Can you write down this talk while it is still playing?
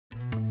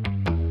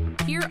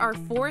Here are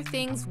 4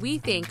 things we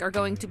think are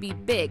going to be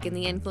big in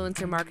the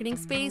influencer marketing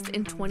space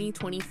in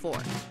 2024.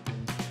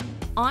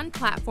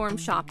 On-platform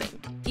shopping.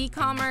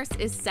 E-commerce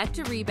is set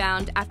to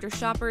rebound after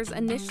shoppers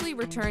initially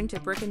returned to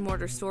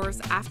brick-and-mortar stores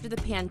after the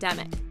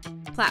pandemic.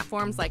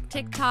 Platforms like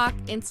TikTok,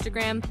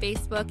 Instagram,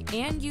 Facebook,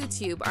 and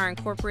YouTube are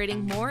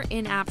incorporating more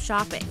in-app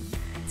shopping.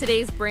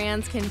 Today's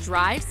brands can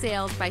drive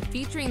sales by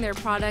featuring their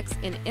products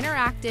in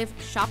interactive,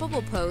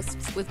 shoppable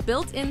posts with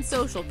built-in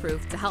social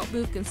proof to help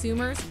move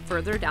consumers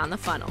further down the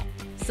funnel.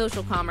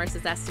 Social commerce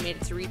is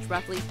estimated to reach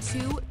roughly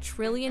 $2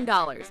 trillion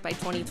by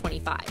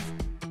 2025.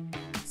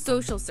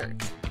 Social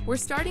search. We're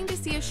starting to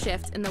see a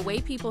shift in the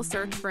way people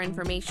search for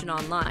information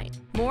online.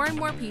 More and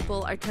more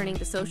people are turning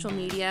to social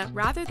media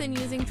rather than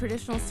using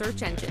traditional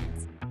search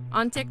engines.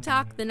 On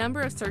TikTok, the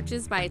number of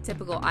searches by a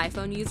typical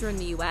iPhone user in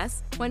the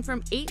US went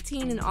from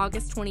 18 in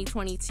August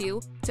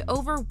 2022 to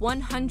over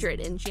 100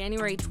 in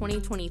January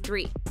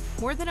 2023,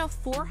 more than a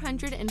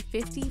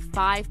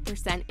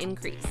 455%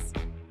 increase.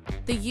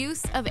 The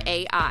use of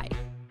AI.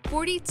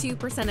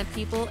 42% of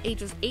people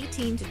ages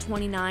 18 to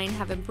 29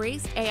 have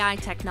embraced AI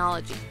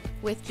technology,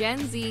 with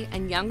Gen Z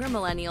and younger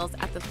millennials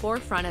at the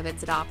forefront of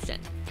its adoption.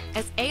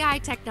 As AI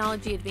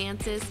technology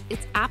advances,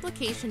 its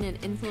application in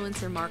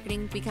influencer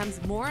marketing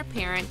becomes more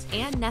apparent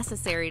and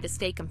necessary to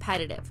stay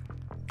competitive.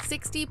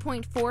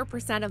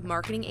 60.4% of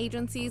marketing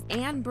agencies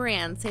and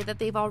brands say that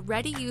they've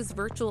already used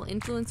virtual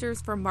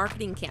influencers for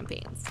marketing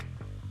campaigns.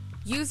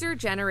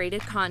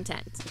 User-generated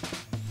content.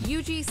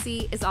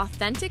 UGC is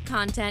authentic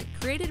content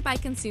created by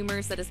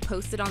consumers that is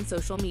posted on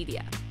social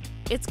media.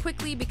 It's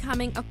quickly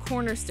becoming a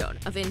cornerstone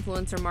of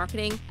influencer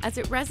marketing as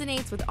it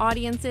resonates with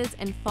audiences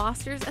and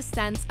fosters a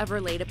sense of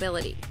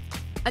relatability.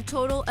 A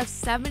total of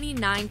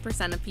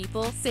 79% of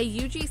people say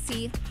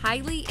UGC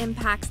highly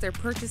impacts their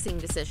purchasing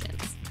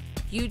decisions.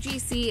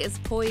 UGC is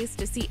poised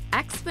to see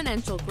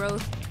exponential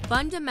growth,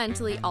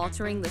 fundamentally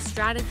altering the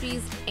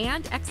strategies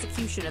and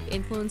execution of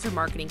influencer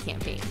marketing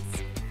campaigns.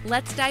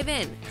 Let's dive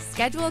in.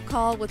 Schedule a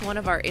call with one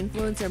of our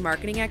influencer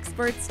marketing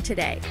experts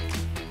today.